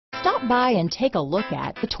Stop by and take a look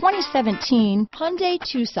at the 2017 Hyundai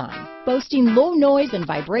Tucson. Boasting low noise and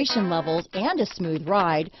vibration levels and a smooth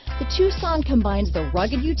ride, the Tucson combines the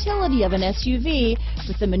rugged utility of an SUV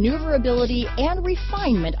with the maneuverability and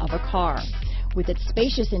refinement of a car. With its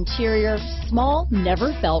spacious interior, small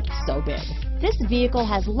never felt so big. This vehicle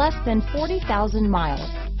has less than 40,000 miles.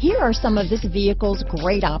 Here are some of this vehicle's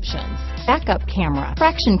great options: backup camera,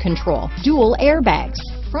 traction control, dual airbags,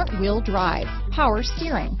 front-wheel drive, power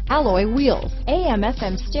steering, alloy wheels,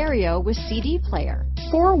 AM/FM stereo with CD player,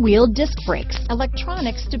 four-wheel disc brakes,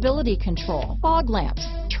 electronic stability control, fog lamps,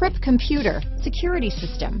 trip computer, security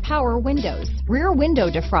system, power windows, rear window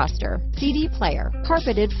defroster, CD player,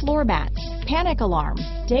 carpeted floor mats, panic alarm,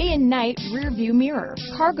 day and night rear view mirror,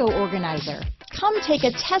 cargo organizer. Come take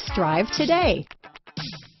a test drive today.